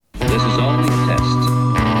This is only a test.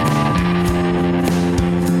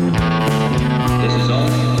 This is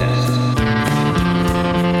only a test.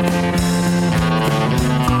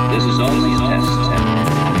 This is only a test.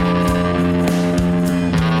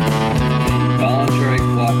 Voluntary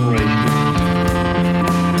cooperation.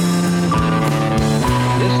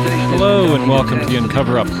 Hello and welcome to the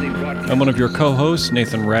Uncover Up. I'm one of your co-hosts,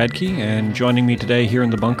 Nathan Radke, and joining me today here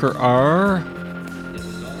in the bunker are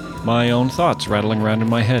my own thoughts rattling around in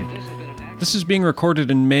my head. This is being recorded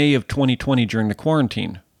in May of 2020 during the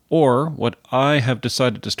quarantine, or what I have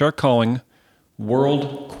decided to start calling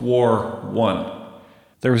World Quar 1.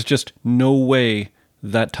 There is just no way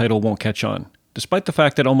that title won't catch on, despite the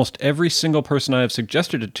fact that almost every single person I have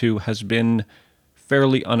suggested it to has been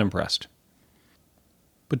fairly unimpressed.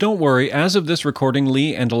 But don't worry, as of this recording,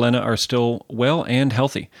 Lee and Elena are still well and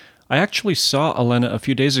healthy. I actually saw Elena a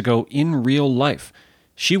few days ago in real life.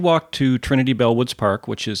 She walked to Trinity Bellwoods Park,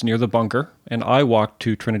 which is near the bunker, and I walked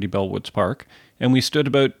to Trinity Bellwoods Park, and we stood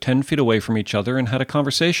about 10 feet away from each other and had a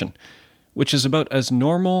conversation, which is about as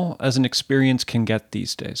normal as an experience can get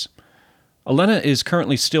these days. Elena is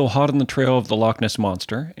currently still hot on the trail of the Loch Ness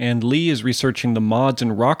Monster, and Lee is researching the mods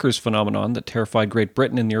and rockers phenomenon that terrified Great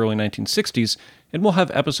Britain in the early 1960s, and we'll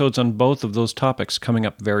have episodes on both of those topics coming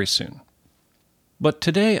up very soon. But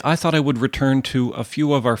today I thought I would return to a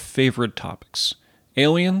few of our favorite topics: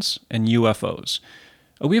 aliens and UFOs.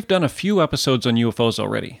 We have done a few episodes on UFOs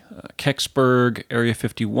already. Kecksburg, Area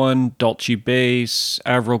 51, Dulce Base,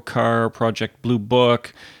 Avrokar, Project Blue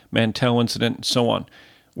Book, Mantell Incident, and so on.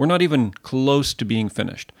 We're not even close to being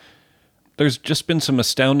finished. There's just been some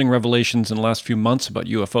astounding revelations in the last few months about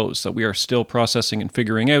UFOs that we are still processing and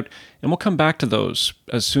figuring out, and we'll come back to those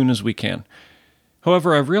as soon as we can.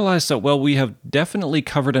 However, I've realized that while we have definitely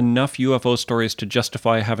covered enough UFO stories to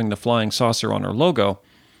justify having the flying saucer on our logo,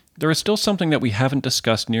 there is still something that we haven't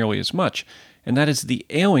discussed nearly as much, and that is the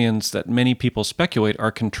aliens that many people speculate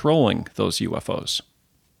are controlling those UFOs.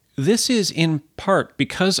 This is in part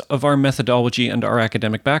because of our methodology and our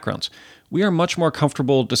academic backgrounds. We are much more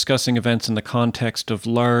comfortable discussing events in the context of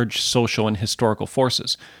large social and historical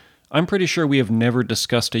forces. I'm pretty sure we have never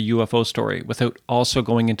discussed a UFO story without also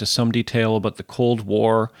going into some detail about the Cold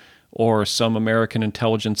War, or some American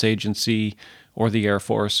intelligence agency, or the Air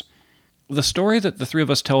Force. The story that the three of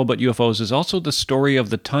us tell about UFOs is also the story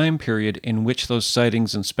of the time period in which those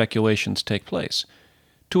sightings and speculations take place.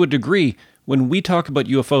 To a degree, when we talk about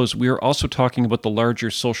UFOs, we are also talking about the larger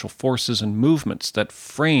social forces and movements that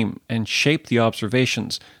frame and shape the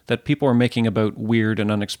observations that people are making about weird and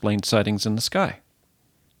unexplained sightings in the sky.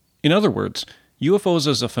 In other words, UFOs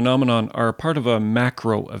as a phenomenon are part of a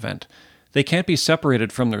macro event. They can't be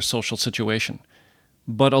separated from their social situation.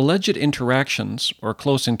 But alleged interactions or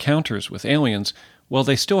close encounters with aliens, while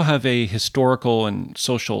they still have a historical and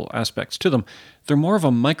social aspects to them, they're more of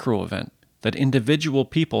a micro event that individual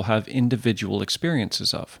people have individual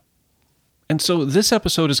experiences of. And so this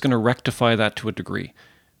episode is going to rectify that to a degree.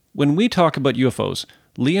 When we talk about UFOs,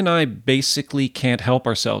 Lee and I basically can't help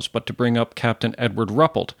ourselves but to bring up Captain Edward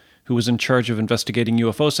Ruppelt, who was in charge of investigating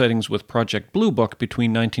UFO sightings with Project Blue Book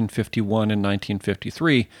between 1951 and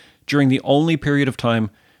 1953, during the only period of time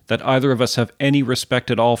that either of us have any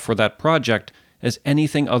respect at all for that project as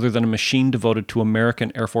anything other than a machine devoted to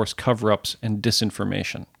American Air Force cover-ups and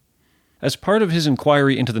disinformation. As part of his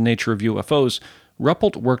inquiry into the nature of UFOs,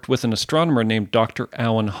 Ruppelt worked with an astronomer named Dr.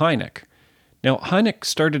 Alan Hynek. Now, Hynek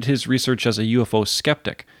started his research as a UFO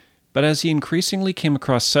skeptic, but as he increasingly came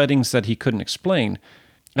across sightings that he couldn't explain,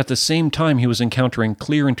 at the same time he was encountering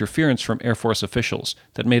clear interference from Air Force officials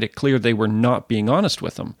that made it clear they were not being honest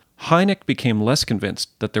with him, Hynek became less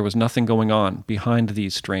convinced that there was nothing going on behind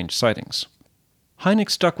these strange sightings. Hynek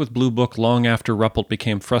stuck with Blue Book long after Ruppelt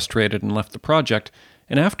became frustrated and left the project,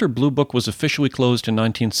 and after Blue Book was officially closed in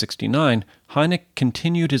 1969, Hynek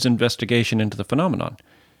continued his investigation into the phenomenon.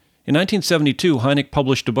 In 1972, Hynek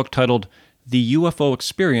published a book titled The UFO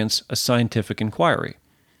Experience, A Scientific Inquiry.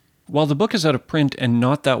 While the book is out of print and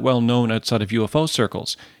not that well known outside of UFO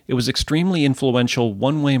circles, it was extremely influential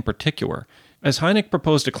one way in particular, as Hynek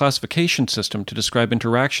proposed a classification system to describe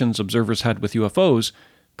interactions observers had with UFOs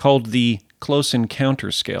called the Close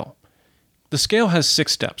Encounter Scale. The scale has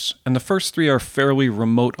 6 steps, and the first 3 are fairly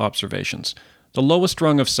remote observations. The lowest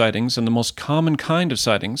rung of sightings, and the most common kind of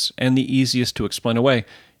sightings, and the easiest to explain away,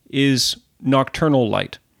 is nocturnal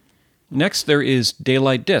light. Next, there is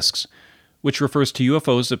daylight disks, which refers to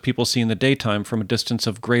UFOs that people see in the daytime from a distance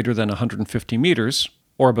of greater than 150 meters,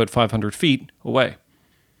 or about 500 feet, away.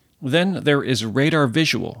 Then there is radar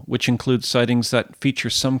visual, which includes sightings that feature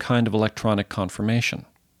some kind of electronic confirmation.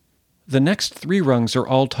 The next 3 rungs are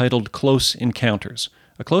all titled Close Encounters,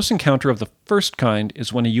 A close encounter of the first kind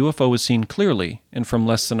is when a UFO is seen clearly and from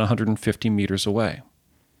less than 150 meters away.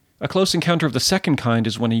 A close encounter of the second kind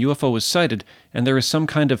is when a UFO is sighted and there is some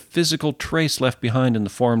kind of physical trace left behind in the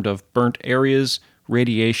form of burnt areas,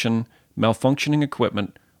 radiation, malfunctioning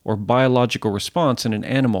equipment, or biological response in an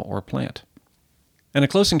animal or plant. And a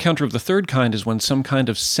close encounter of the third kind is when some kind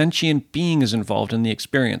of sentient being is involved in the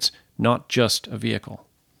experience, not just a vehicle.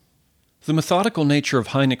 The methodical nature of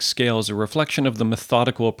Hynek's scale is a reflection of the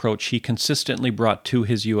methodical approach he consistently brought to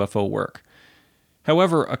his UFO work.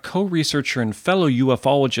 However, a co-researcher and fellow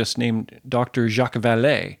ufologist named Dr. Jacques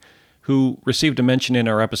Vallée, who received a mention in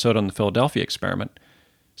our episode on the Philadelphia experiment,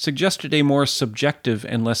 suggested a more subjective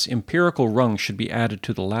and less empirical rung should be added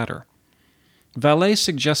to the latter. Vallée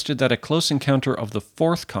suggested that a close encounter of the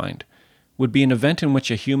fourth kind would be an event in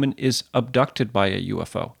which a human is abducted by a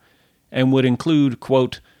UFO, and would include,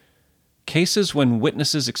 quote, cases when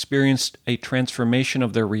witnesses experienced a transformation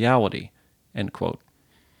of their reality, end quote.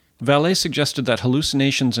 Vallée suggested that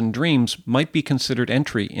hallucinations and dreams might be considered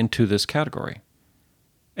entry into this category.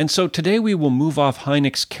 And so today we will move off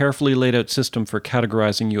Hynek's carefully laid out system for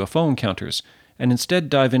categorizing UFO encounters, and instead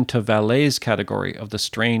dive into Vallée's category of the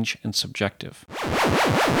strange and subjective.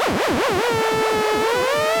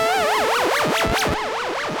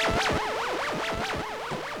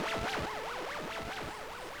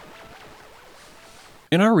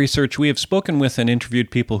 In our research, we have spoken with and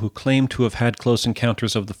interviewed people who claim to have had close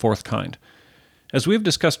encounters of the fourth kind. As we have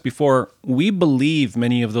discussed before, we believe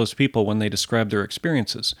many of those people when they describe their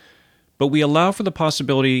experiences, but we allow for the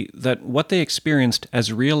possibility that what they experienced,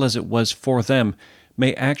 as real as it was for them,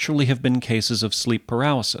 may actually have been cases of sleep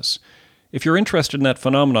paralysis. If you're interested in that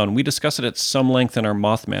phenomenon, we discuss it at some length in our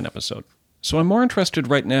Mothman episode. So I'm more interested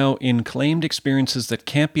right now in claimed experiences that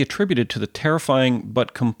can't be attributed to the terrifying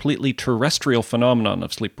but completely terrestrial phenomenon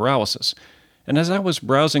of sleep paralysis. And as I was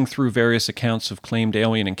browsing through various accounts of claimed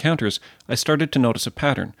alien encounters, I started to notice a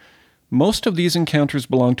pattern. Most of these encounters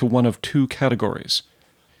belong to one of two categories.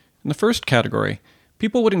 In the first category,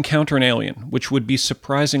 people would encounter an alien, which would be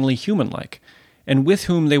surprisingly human-like, and with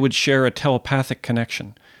whom they would share a telepathic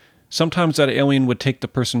connection. Sometimes that alien would take the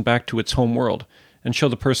person back to its home world, and show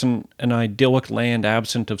the person an idyllic land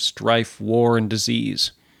absent of strife, war, and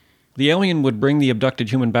disease. The alien would bring the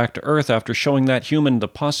abducted human back to Earth after showing that human the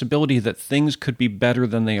possibility that things could be better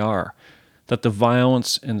than they are, that the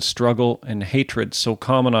violence and struggle and hatred so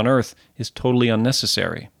common on Earth is totally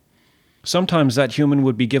unnecessary. Sometimes that human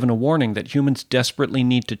would be given a warning that humans desperately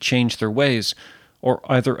need to change their ways, or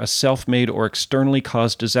either a self-made or externally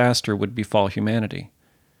caused disaster would befall humanity.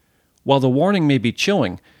 While the warning may be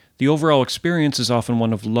chilling, the overall experience is often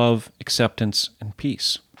one of love, acceptance, and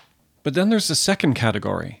peace. But then there's the second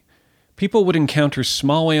category. People would encounter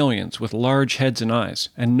small aliens with large heads and eyes,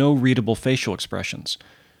 and no readable facial expressions.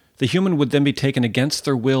 The human would then be taken against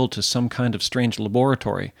their will to some kind of strange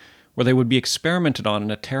laboratory, where they would be experimented on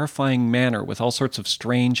in a terrifying manner with all sorts of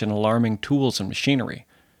strange and alarming tools and machinery.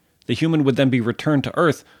 The human would then be returned to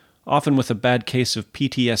Earth, often with a bad case of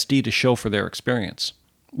PTSD to show for their experience.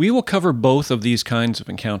 We will cover both of these kinds of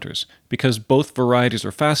encounters, because both varieties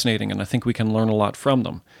are fascinating and I think we can learn a lot from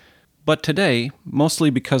them. But today, mostly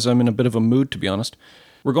because I'm in a bit of a mood to be honest,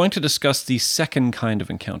 we're going to discuss the second kind of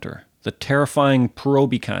encounter, the terrifying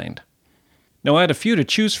proby kind. Now I had a few to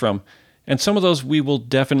choose from, and some of those we will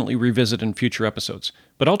definitely revisit in future episodes,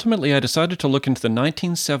 but ultimately I decided to look into the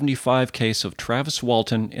 1975 case of Travis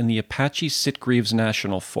Walton in the Apache Sitgreaves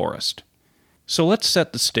National Forest. So let's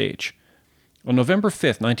set the stage. On November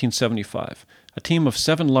 5th, 1975, a team of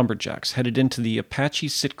 7 lumberjacks headed into the Apache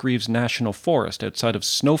Sitgreaves National Forest outside of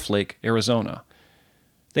Snowflake, Arizona.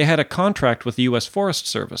 They had a contract with the U.S. Forest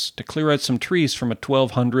Service to clear out some trees from a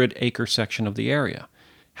 1,200-acre section of the area.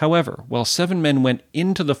 However, while 7 men went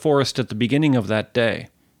into the forest at the beginning of that day,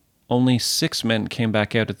 only 6 men came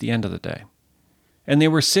back out at the end of the day. And they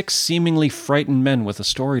were 6 seemingly frightened men with a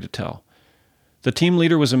story to tell. The team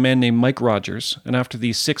leader was a man named Mike Rogers, and after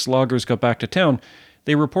these 6 loggers got back to town,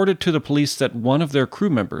 they reported to the police that one of their crew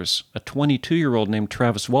members, a 22-year-old named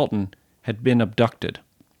Travis Walton, had been abducted.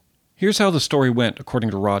 Here's how the story went, according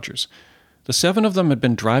to Rogers. The 7 of them had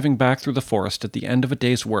been driving back through the forest at the end of a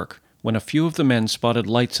day's work when a few of the men spotted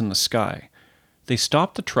lights in the sky. They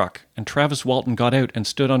stopped the truck, and Travis Walton got out and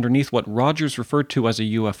stood underneath what Rogers referred to as a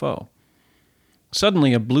UFO.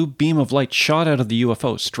 Suddenly, a blue beam of light shot out of the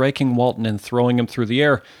UFO, striking Walton and throwing him through the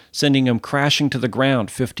air, sending him crashing to the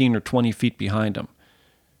ground 15 or 20 feet behind him.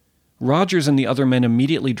 Rogers and the other men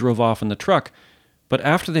immediately drove off in the truck, but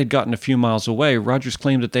after they'd gotten a few miles away, Rogers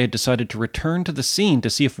claimed that they had decided to return to the scene to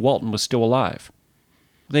see if Walton was still alive.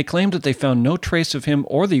 They claimed that they found no trace of him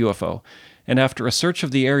or the UFO, and after a search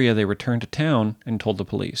of the area they returned to town and told the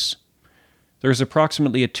police. There is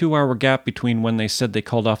approximately a 2-hour gap between when they said they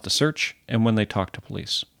called off the search and when they talked to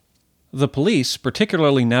police. The police,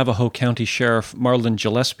 particularly Navajo County Sheriff Marlon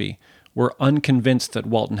Gillespie, were unconvinced that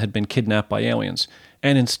Walton had been kidnapped by aliens,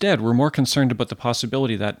 and instead were more concerned about the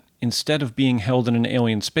possibility that, instead of being held in an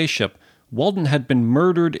alien spaceship, Walton had been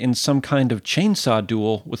murdered in some kind of chainsaw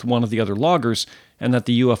duel with one of the other loggers, and that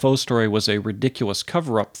the UFO story was a ridiculous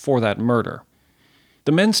cover-up for that murder.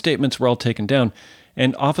 The men's statements were all taken down,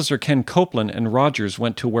 and Officer Ken Copeland and Rogers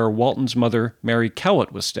went to where Walton's mother, Mary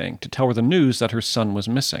Cowett, was staying to tell her the news that her son was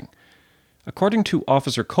missing. According to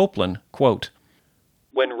Officer Copeland, quote,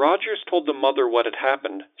 "When Rogers told the mother what had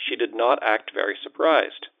happened, she did not act very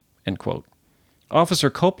surprised." End quote. Officer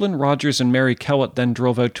Copeland, Rogers, and Mary Cowett then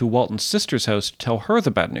drove out to Walton's sister's house to tell her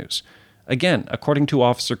the bad news. Again, according to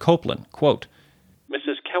Officer Copeland, quote,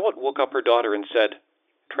 "Mrs. Cowett woke up her daughter and said,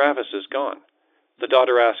 'Travis is gone.' The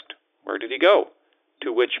daughter asked, 'Where did he go?'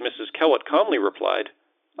 To which Mrs. Cowett calmly replied,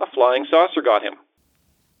 'A flying saucer got him.'"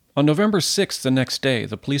 On November 6th, the next day,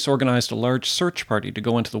 the police organized a large search party to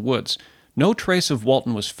go into the woods. No trace of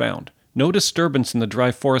Walton was found. No disturbance in the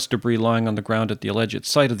dry forest debris lying on the ground at the alleged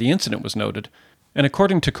site of the incident was noted. And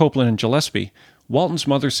according to Copeland and Gillespie, Walton's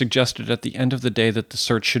mother suggested at the end of the day that the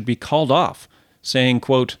search should be called off, saying,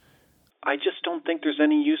 quote, "I just don't think there's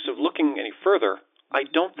any use of looking any further. I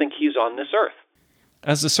don't think he's on this earth."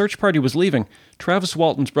 As the search party was leaving, Travis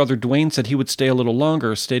Walton's brother Dwayne said he would stay a little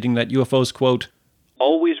longer, stating that UFOs, quote,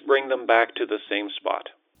 "Always bring them back to the same spot."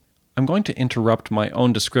 I'm going to interrupt my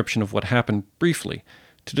own description of what happened briefly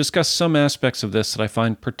to discuss some aspects of this that I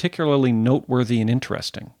find particularly noteworthy and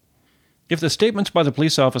interesting. If the statements by the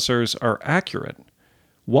police officers are accurate,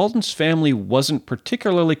 Walton's family wasn't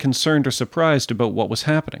particularly concerned or surprised about what was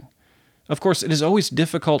happening. Of course, it is always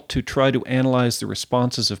difficult to try to analyze the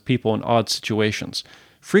responses of people in odd situations.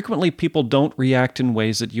 Frequently, people don't react in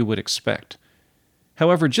ways that you would expect.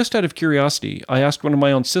 However, just out of curiosity, I asked one of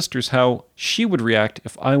my own sisters how she would react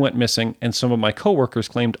if I went missing and some of my coworkers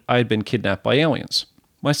claimed I had been kidnapped by aliens.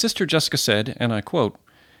 My sister Jessica said, and I quote,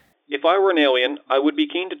 "If I were an alien, I would be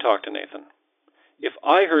keen to talk to Nathan. If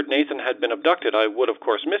I heard Nathan had been abducted, I would of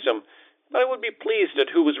course miss him, but I would be pleased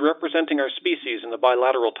at who was representing our species in the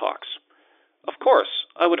bilateral talks. Of course,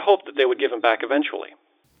 I would hope that they would give him back eventually."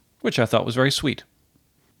 Which I thought was very sweet.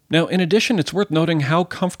 Now, in addition, it's worth noting how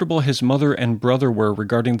comfortable his mother and brother were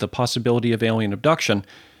regarding the possibility of alien abduction,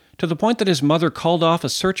 to the point that his mother called off a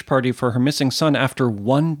search party for her missing son after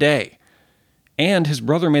 1 day. And his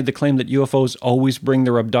brother made the claim that UFOs always bring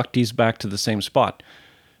their abductees back to the same spot.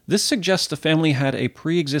 This suggests the family had a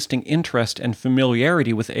pre-existing interest and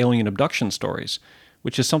familiarity with alien abduction stories,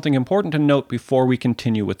 which is something important to note before we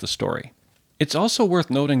continue with the story. It's also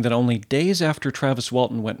worth noting that only days after Travis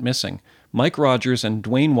Walton went missing, Mike Rogers and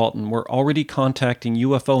Dwayne Walton were already contacting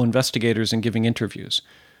UFO investigators and giving interviews.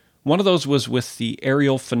 One of those was with the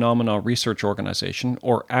Aerial Phenomena Research Organization,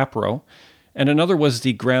 or APRO, and another was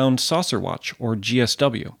the Ground Saucer Watch, or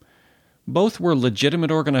GSW. Both were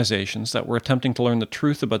legitimate organizations that were attempting to learn the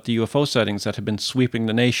truth about the UFO sightings that had been sweeping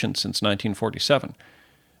the nation since 1947.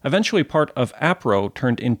 Eventually, part of APRO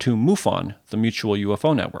turned into MUFON, the Mutual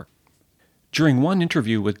UFO Network. During one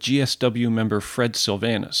interview with GSW member Fred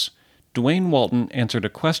Sylvanus, Dwayne Walton answered a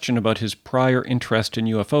question about his prior interest in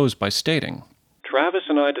UFOs by stating, "Travis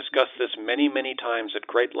and I discussed this many, many times at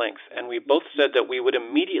great length, and we both said that we would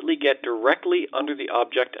immediately get directly under the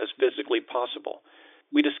object as physically possible.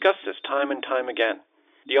 We discussed this time and time again.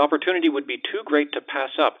 The opportunity would be too great to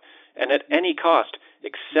pass up, and at any cost,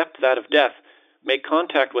 except that of death, make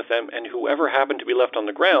contact with them and whoever happened to be left on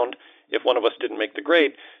the ground, if one of us didn't make the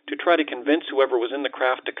grade, to try to convince whoever was in the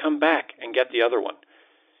craft to come back and get the other one.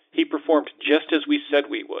 He performed just as we said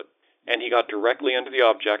we would, and he got directly under the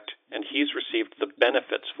object, and he's received the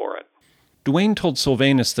benefits for it." Dwayne told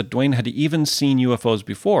Sylvanus that Dwayne had even seen UFOs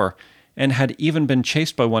before, and had even been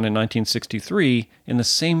chased by one in 1963 in the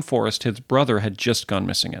same forest his brother had just gone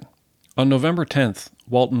missing in. On November 10th,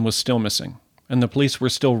 Walton was still missing, and the police were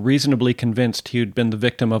still reasonably convinced he had been the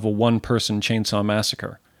victim of a one-person chainsaw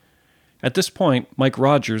massacre. At this point, Mike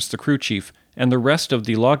Rogers, the crew chief, and the rest of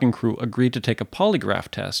the logging crew agreed to take a polygraph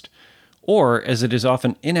test, or, as it is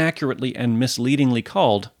often inaccurately and misleadingly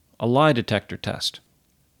called, a lie detector test.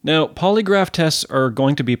 Now, polygraph tests are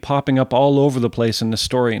going to be popping up all over the place in this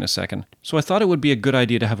story in a second, so I thought it would be a good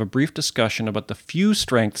idea to have a brief discussion about the few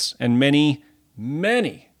strengths and many,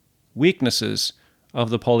 many weaknesses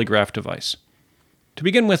of the polygraph device. To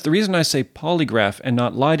begin with, the reason I say polygraph and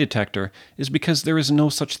not lie detector is because there is no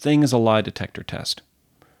such thing as a lie detector test.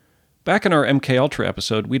 Back in our MKUltra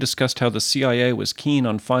episode, we discussed how the CIA was keen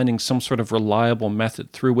on finding some sort of reliable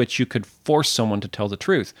method through which you could force someone to tell the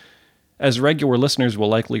truth. As regular listeners will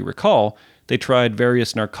likely recall, they tried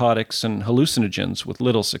various narcotics and hallucinogens with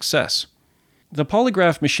little success. The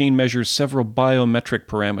polygraph machine measures several biometric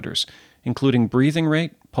parameters, including breathing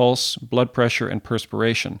rate, pulse, blood pressure, and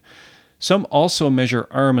perspiration. Some also measure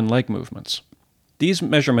arm and leg movements. These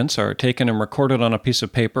measurements are taken and recorded on a piece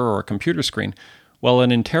of paper or a computer screen, while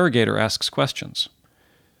an interrogator asks questions.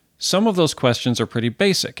 Some of those questions are pretty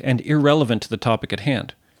basic and irrelevant to the topic at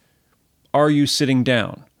hand. Are you sitting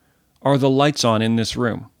down? Are the lights on in this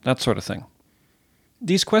room? That sort of thing.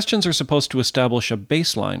 These questions are supposed to establish a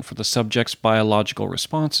baseline for the subject's biological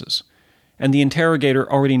responses, and the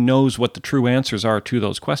interrogator already knows what the true answers are to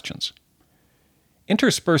those questions.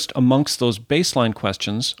 Interspersed amongst those baseline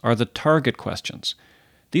questions are the target questions.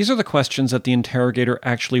 These are the questions that the interrogator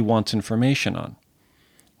actually wants information on.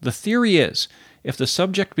 The theory is, if the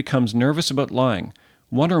subject becomes nervous about lying,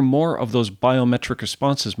 one or more of those biometric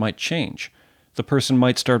responses might change. The person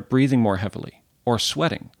might start breathing more heavily, or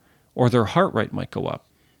sweating, or their heart rate might go up.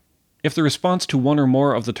 If the response to one or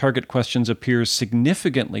more of the target questions appears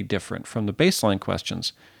significantly different from the baseline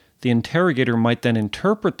questions, the interrogator might then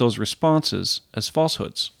interpret those responses as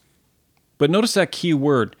falsehoods. But notice that key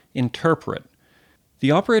word, interpret. The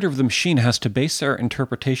operator of the machine has to base their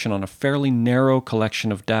interpretation on a fairly narrow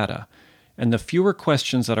collection of data, and the fewer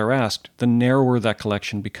questions that are asked, the narrower that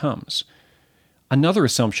collection becomes. Another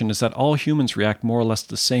assumption is that all humans react more or less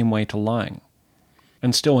the same way to lying.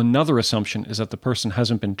 And still another assumption is that the person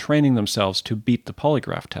hasn't been training themselves to beat the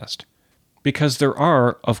polygraph test. Because there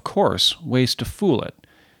are, of course, ways to fool it.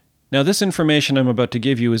 Now, this information I'm about to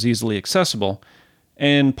give you is easily accessible,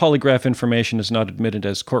 and polygraph information is not admitted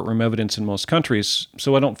as courtroom evidence in most countries,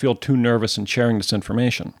 so I don't feel too nervous in sharing this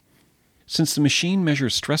information. Since the machine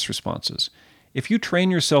measures stress responses, if you train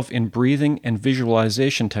yourself in breathing and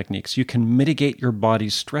visualization techniques, you can mitigate your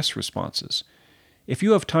body's stress responses. If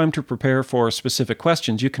you have time to prepare for specific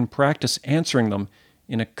questions, you can practice answering them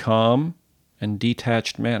in a calm and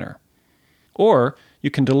detached manner. Or you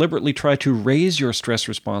can deliberately try to raise your stress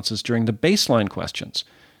responses during the baseline questions,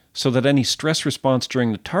 so that any stress response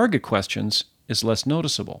during the target questions is less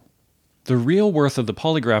noticeable. The real worth of the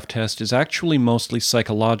polygraph test is actually mostly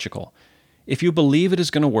psychological. If you believe it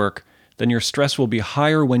is going to work, then your stress will be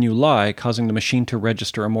higher when you lie, causing the machine to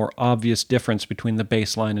register a more obvious difference between the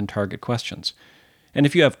baseline and target questions. And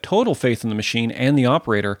if you have total faith in the machine and the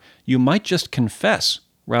operator, you might just confess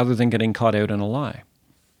rather than getting caught out in a lie.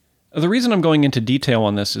 The reason I'm going into detail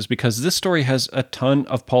on this is because this story has a ton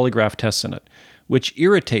of polygraph tests in it, which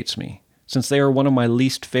irritates me, since they are one of my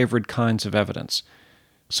least favored kinds of evidence.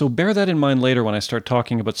 So bear that in mind later when I start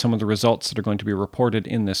talking about some of the results that are going to be reported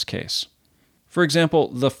in this case. For example,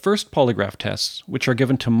 the first polygraph tests, which are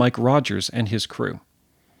given to Mike Rogers and his crew.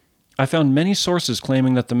 I found many sources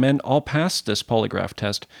claiming that the men all passed this polygraph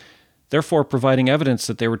test, therefore providing evidence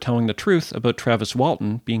that they were telling the truth about Travis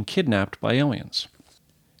Walton being kidnapped by aliens.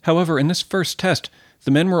 However, in this first test, the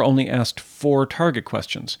men were only asked 4 target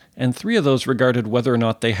questions, and 3 of those regarded whether or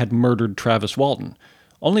not they had murdered Travis Walton.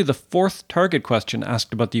 Only the 4th target question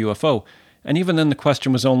asked about the UFO, and even then the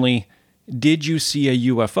question was only, did you see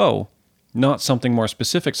a UFO? Not something more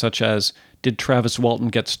specific such as, did Travis Walton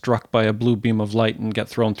get struck by a blue beam of light and get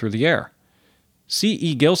thrown through the air?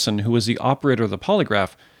 C.E. Gilson, who was the operator of the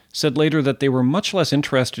polygraph, said later that they were much less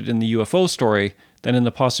interested in the UFO story than in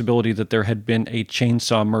the possibility that there had been a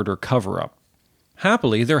chainsaw murder cover-up.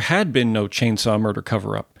 Happily, there had been no chainsaw murder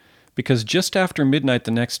cover-up, because just after midnight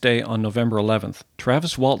the next day on November 11th,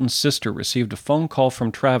 Travis Walton's sister received a phone call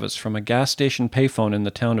from Travis from a gas station payphone in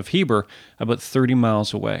the town of Heber, about 30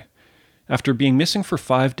 miles away. After being missing for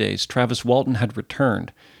 5 days, Travis Walton had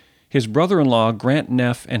returned. His brother-in-law, Grant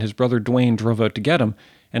Neff, and his brother Dwayne drove out to get him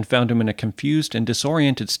and found him in a confused and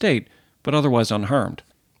disoriented state, but otherwise unharmed.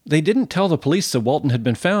 They didn't tell the police that Walton had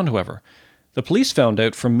been found, however. The police found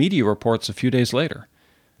out from media reports a few days later.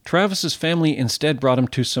 Travis's family instead brought him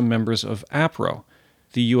to some members of APRO,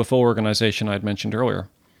 the UFO organization I had mentioned earlier,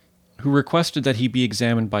 who requested that he be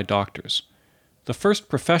examined by doctors. The first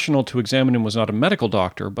professional to examine him was not a medical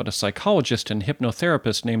doctor, but a psychologist and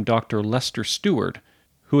hypnotherapist named Dr. Lester Stewart,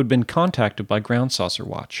 who had been contacted by Ground Saucer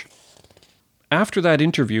Watch. After that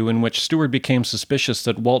interview, in which Stewart became suspicious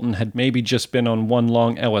that Walton had maybe just been on one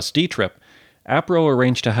long LSD trip, APRO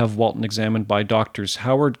arranged to have Walton examined by doctors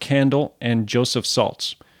Howard Candle and Joseph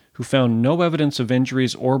Saltz, who found no evidence of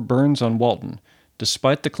injuries or burns on Walton,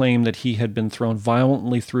 despite the claim that he had been thrown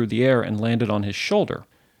violently through the air and landed on his shoulder,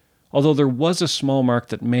 although there was a small mark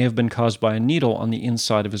that may have been caused by a needle on the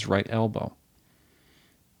inside of his right elbow.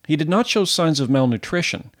 He did not show signs of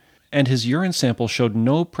malnutrition, and his urine sample showed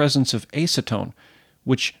no presence of acetone,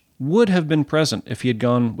 which would have been present if he had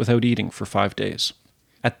gone without eating for 5 days.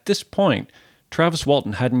 At this point, Travis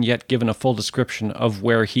Walton hadn't yet given a full description of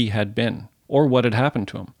where he had been, or what had happened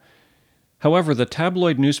to him. However, the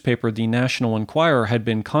tabloid newspaper The National Enquirer had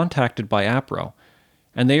been contacted by APRO,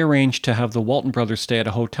 and they arranged to have the Walton brothers stay at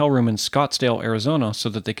a hotel room in Scottsdale, Arizona, so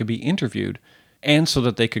that they could be interviewed, and so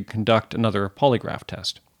that they could conduct another polygraph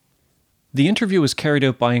test. The interview was carried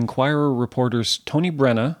out by Enquirer reporters Tony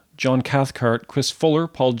Brenna, John Cathcart, Chris Fuller,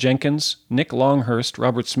 Paul Jenkins, Nick Longhurst,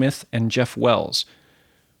 Robert Smith, and Jeff Wells,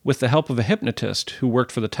 with the help of a hypnotist who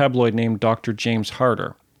worked for the tabloid named Dr. James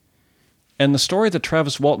Harder. And the story that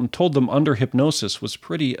Travis Walton told them under hypnosis was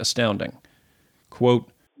pretty astounding. Quote,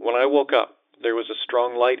 "When I woke up, there was a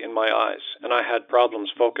strong light in my eyes, and I had problems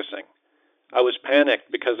focusing. I was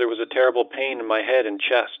panicked because there was a terrible pain in my head and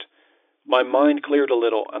chest. My mind cleared a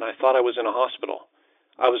little, and I thought I was in a hospital.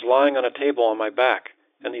 I was lying on a table on my back,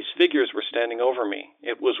 and these figures were standing over me.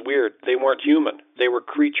 It was weird. They weren't human. They were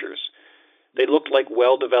creatures. They looked like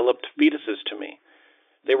well-developed fetuses to me.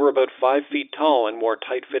 They were about 5 feet tall and wore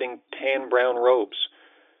tight-fitting tan-brown robes.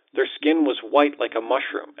 Their skin was white like a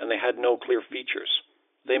mushroom, and they had no clear features.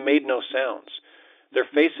 They made no sounds. Their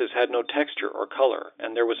faces had no texture or color,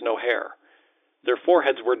 and there was no hair. Their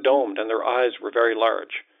foreheads were domed, and their eyes were very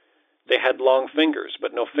large. They had long fingers,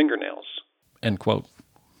 but no fingernails." End quote.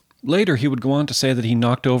 Later, he would go on to say that he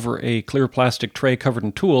knocked over a clear plastic tray covered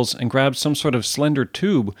in tools and grabbed some sort of slender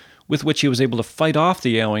tube with which he was able to fight off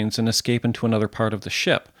the aliens and escape into another part of the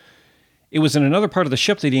ship. It was in another part of the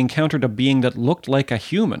ship that he encountered a being that looked like a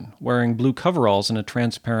human, wearing blue coveralls and a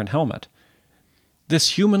transparent helmet.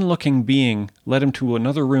 This human-looking being led him to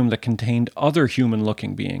another room that contained other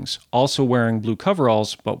human-looking beings, also wearing blue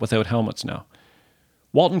coveralls, but without helmets now.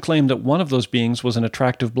 Walton claimed that one of those beings was an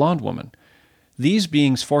attractive blonde woman. These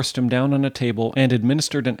beings forced him down on a table and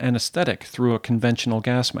administered an anesthetic through a conventional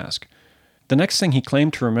gas mask. The next thing he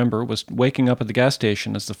claimed to remember was waking up at the gas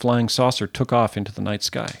station as the flying saucer took off into the night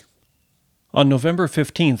sky. On November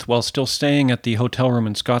 15th, while still staying at the hotel room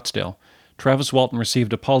in Scottsdale, Travis Walton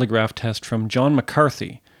received a polygraph test from John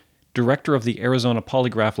McCarthy, director of the Arizona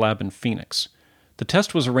Polygraph Lab in Phoenix. The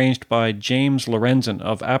test was arranged by James Lorenzen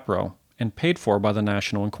of APRO and paid for by the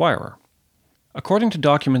National Enquirer. According to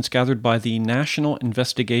documents gathered by the National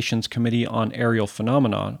Investigations Committee on Aerial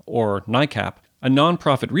Phenomena, or NICAP, a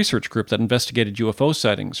non-profit research group that investigated UFO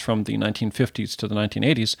sightings from the 1950s to the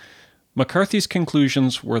 1980s, McCarthy's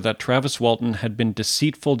conclusions were that Travis Walton had been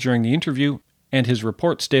deceitful during the interview, and his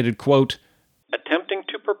report stated, quote, "Attempting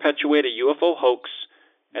to perpetuate a UFO hoax,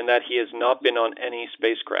 and that he has not been on any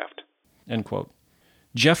spacecraft." End quote.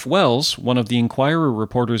 Jeff Wells, one of the Enquirer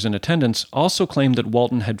reporters in attendance, also claimed that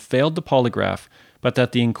Walton had failed the polygraph, but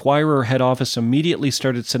that the Enquirer head office immediately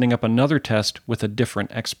started setting up another test with a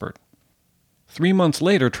different expert. 3 months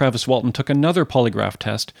later, Travis Walton took another polygraph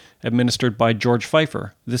test administered by George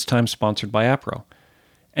Pfeiffer, this time sponsored by APRO.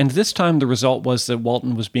 And this time the result was that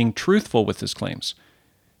Walton was being truthful with his claims.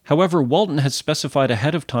 However, Walton had specified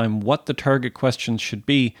ahead of time what the target questions should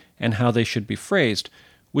be and how they should be phrased,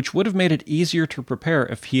 which would have made it easier to prepare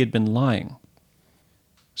if he had been lying.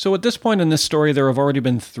 So at this point in this story, there have already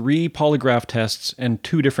been 3 polygraph tests and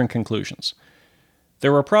 2 different conclusions.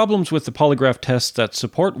 There are problems with the polygraph tests that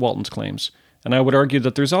support Walton's claims, and I would argue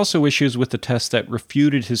that there's also issues with the tests that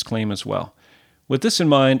refuted his claim as well. With this in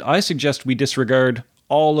mind, I suggest we disregard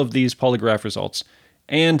all of these polygraph results,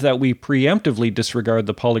 and that we preemptively disregard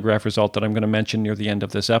the polygraph result that I'm going to mention near the end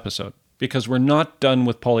of this episode, because we're not done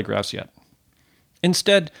with polygraphs yet.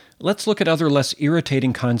 Instead, let's look at other less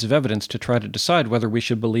irritating kinds of evidence to try to decide whether we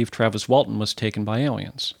should believe Travis Walton was taken by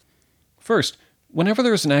aliens. First, whenever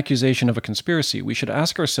there is an accusation of a conspiracy, we should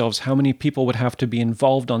ask ourselves how many people would have to be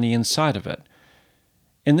involved on the inside of it.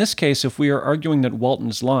 In this case, if we are arguing that Walton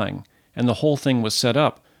is lying, and the whole thing was set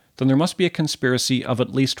up, then there must be a conspiracy of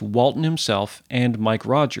at least Walton himself and Mike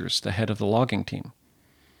Rogers, the head of the logging team.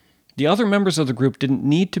 The other members of the group didn't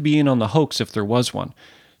need to be in on the hoax if there was one.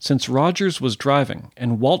 Since Rogers was driving,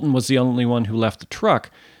 and Walton was the only one who left the truck,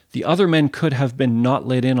 the other men could have been not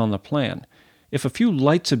let in on the plan. If a few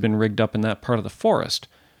lights had been rigged up in that part of the forest,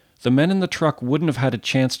 the men in the truck wouldn't have had a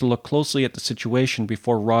chance to look closely at the situation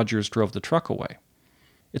before Rogers drove the truck away.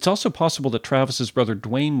 It's also possible that Travis's brother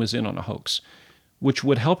Dwayne was in on a hoax, which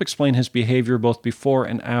would help explain his behavior both before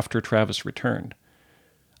and after Travis returned.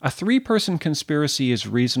 A 3-person conspiracy is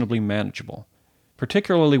reasonably manageable,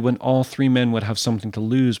 particularly when all 3 men would have something to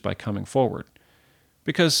lose by coming forward.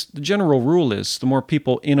 Because the general rule is, the more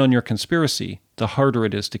people in on your conspiracy, the harder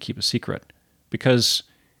it is to keep a secret. Because,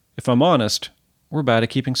 if I'm honest, were bad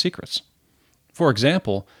at keeping secrets. For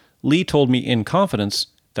example, Lee told me in confidence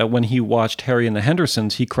that when he watched Harry and the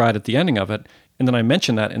Hendersons, he cried at the ending of it, and then I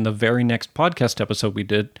mentioned that in the very next podcast episode we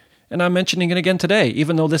did, and I'm mentioning it again today,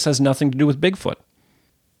 even though this has nothing to do with Bigfoot.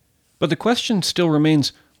 But the question still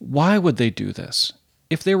remains, why would they do this?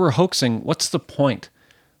 If they were hoaxing, what's the point?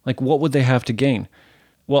 Like, what would they have to gain?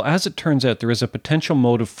 Well, as it turns out, there is a potential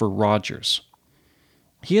motive for Rogers.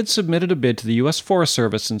 He had submitted a bid to the U.S. Forest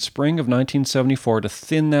Service in spring of 1974 to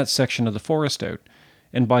thin that section of the forest out,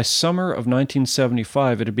 and by summer of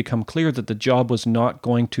 1975 it had become clear that the job was not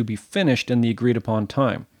going to be finished in the agreed-upon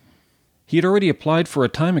time. He had already applied for a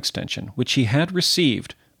time extension, which he had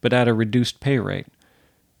received, but at a reduced pay rate,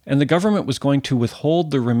 and the government was going to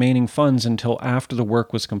withhold the remaining funds until after the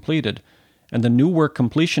work was completed, and the new work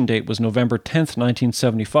completion date was November 10th,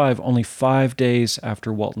 1975, only 5 days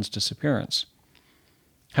after Walton's disappearance.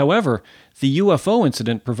 However, the UFO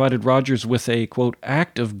incident provided Rogers with a, quote,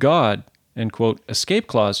 act of God, end quote, escape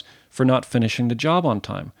clause for not finishing the job on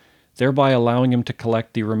time, thereby allowing him to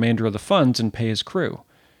collect the remainder of the funds and pay his crew.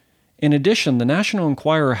 In addition, the National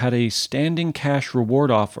Enquirer had a standing cash reward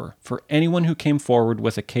offer for anyone who came forward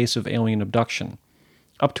with a case of alien abduction,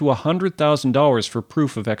 up to $100,000 for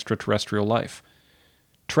proof of extraterrestrial life.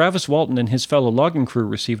 Travis Walton and his fellow logging crew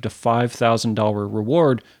received a $5,000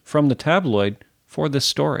 reward from the tabloid for this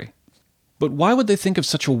story. But why would they think of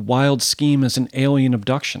such a wild scheme as an alien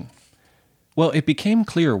abduction? Well, it became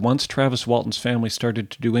clear once Travis Walton's family started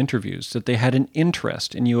to do interviews that they had an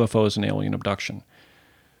interest in UFOs and alien abduction.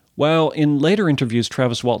 While in later interviews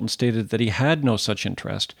Travis Walton stated that he had no such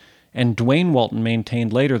interest, and Dwayne Walton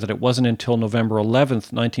maintained later that it wasn't until November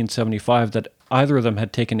 11th, 1975 that either of them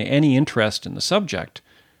had taken any interest in the subject,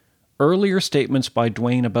 earlier statements by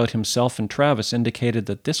Dwayne about himself and Travis indicated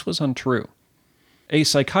that this was untrue. A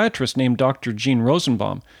psychiatrist named Dr. Gene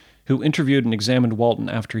Rosenbaum, who interviewed and examined Walton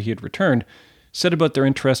after he had returned, said about their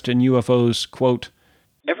interest in UFOs, quote,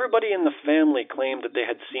 "Everybody in the family claimed that they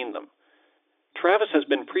had seen them. Travis has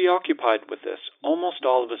been preoccupied with this almost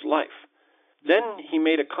all of his life. Then he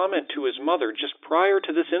made a comment to his mother just prior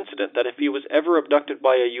to this incident that if he was ever abducted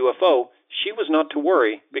by a UFO, she was not to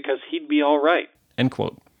worry because he'd be all right." End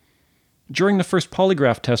quote. During the first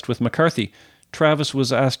polygraph test with McCarthy, Travis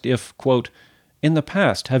was asked if, quote, "In the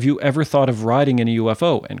past, have you ever thought of riding in a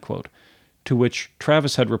UFO?" End quote. To which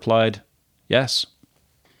Travis had replied, yes.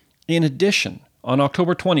 In addition, on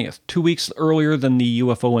October 20th, 2 weeks earlier than the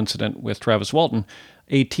UFO incident with Travis Walton,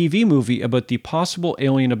 a TV movie about the possible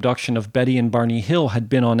alien abduction of Betty and Barney Hill had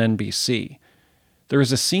been on NBC. There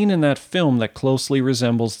is a scene in that film that closely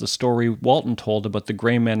resembles the story Walton told about the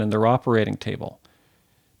gray men and their operating table.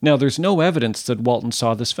 Now, there's no evidence that Walton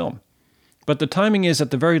saw this film, but the timing is at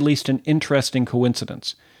the very least an interesting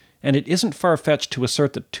coincidence, and it isn't far-fetched to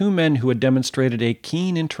assert that two men who had demonstrated a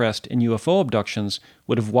keen interest in UFO abductions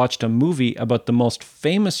would have watched a movie about the most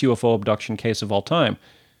famous UFO abduction case of all time,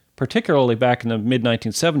 particularly back in the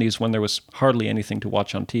mid-1970s when there was hardly anything to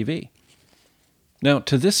watch on TV. Now,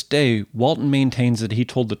 to this day, Walton maintains that he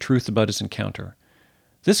told the truth about his encounter.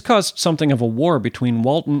 This caused something of a war between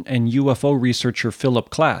Walton and UFO researcher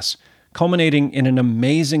Philip Klass, culminating in an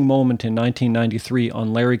amazing moment in 1993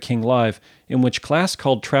 on Larry King Live, in which Klass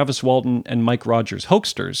called Travis Walton and Mike Rogers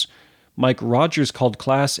hoaxsters. Mike Rogers called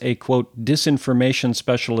Klass a, quote, disinformation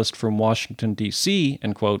specialist from Washington, D.C.,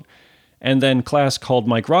 end quote, and then Klass called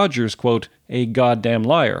Mike Rogers, quote, a goddamn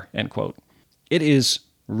liar, end quote. It is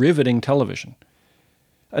riveting television.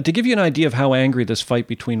 To give you an idea of how angry this fight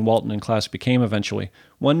between Walton and Klass became eventually,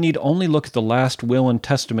 one need only look at the last will and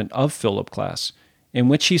testament of Philip Klass, in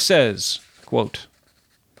which he says, quote,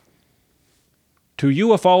 "To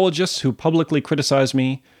ufologists who publicly criticize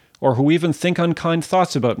me, or who even think unkind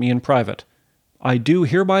thoughts about me in private, I do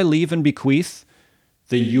hereby leave and bequeath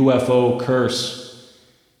the UFO curse.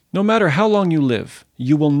 No matter how long you live,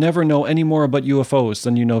 you will never know any more about UFOs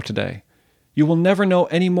than you know today. You will never know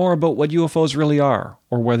any more about what UFOs really are,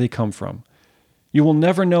 or where they come from. You will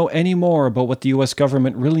never know any more about what the U.S.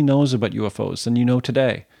 government really knows about UFOs than you know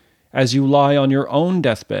today. As you lie on your own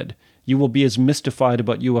deathbed, you will be as mystified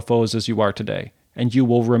about UFOs as you are today, and you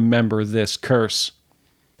will remember this curse."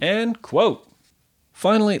 End quote.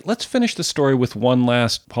 Finally, let's finish the story with one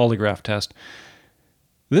last polygraph test.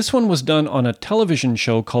 This one was done on a television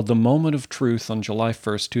show called The Moment of Truth on July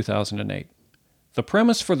 1st, 2008. The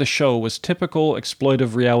premise for the show was typical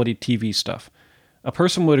exploitive reality TV stuff. A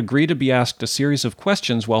person would agree to be asked a series of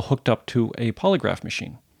questions while hooked up to a polygraph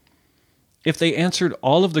machine. If they answered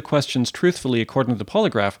all of the questions truthfully according to the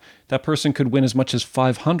polygraph, that person could win as much as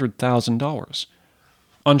 $500,000.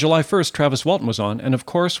 On July 1st, Travis Walton was on, and of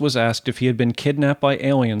course was asked if he had been kidnapped by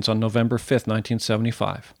aliens on November 5th,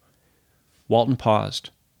 1975. Walton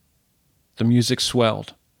paused. The music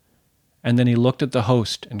swelled, and then he looked at the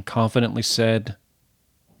host and confidently said,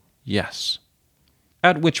 "Yes."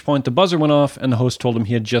 At which point the buzzer went off and the host told him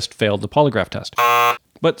he had just failed the polygraph test.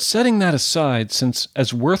 But setting that aside, since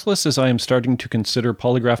as worthless as I am starting to consider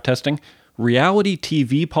polygraph testing, reality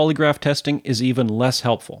TV polygraph testing is even less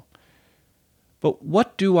helpful. But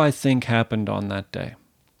what do I think happened on that day?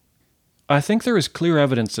 I think there is clear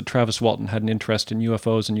evidence that Travis Walton had an interest in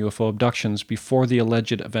UFOs and UFO abductions before the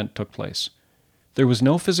alleged event took place. There was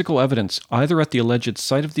no physical evidence either at the alleged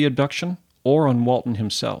site of the abduction or on Walton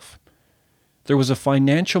himself. There was a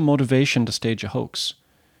financial motivation to stage a hoax,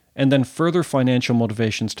 and then further financial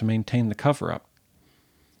motivations to maintain the cover-up.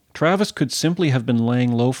 Travis could simply have been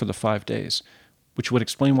laying low for the 5 days, which would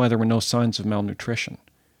explain why there were no signs of malnutrition.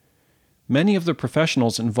 Many of the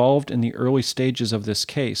professionals involved in the early stages of this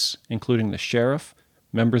case, including the sheriff,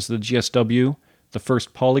 members of the GSW, the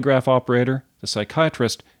first polygraph operator, the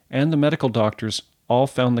psychiatrist, and the medical doctors, all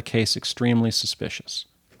found the case extremely suspicious.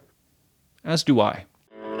 As do I.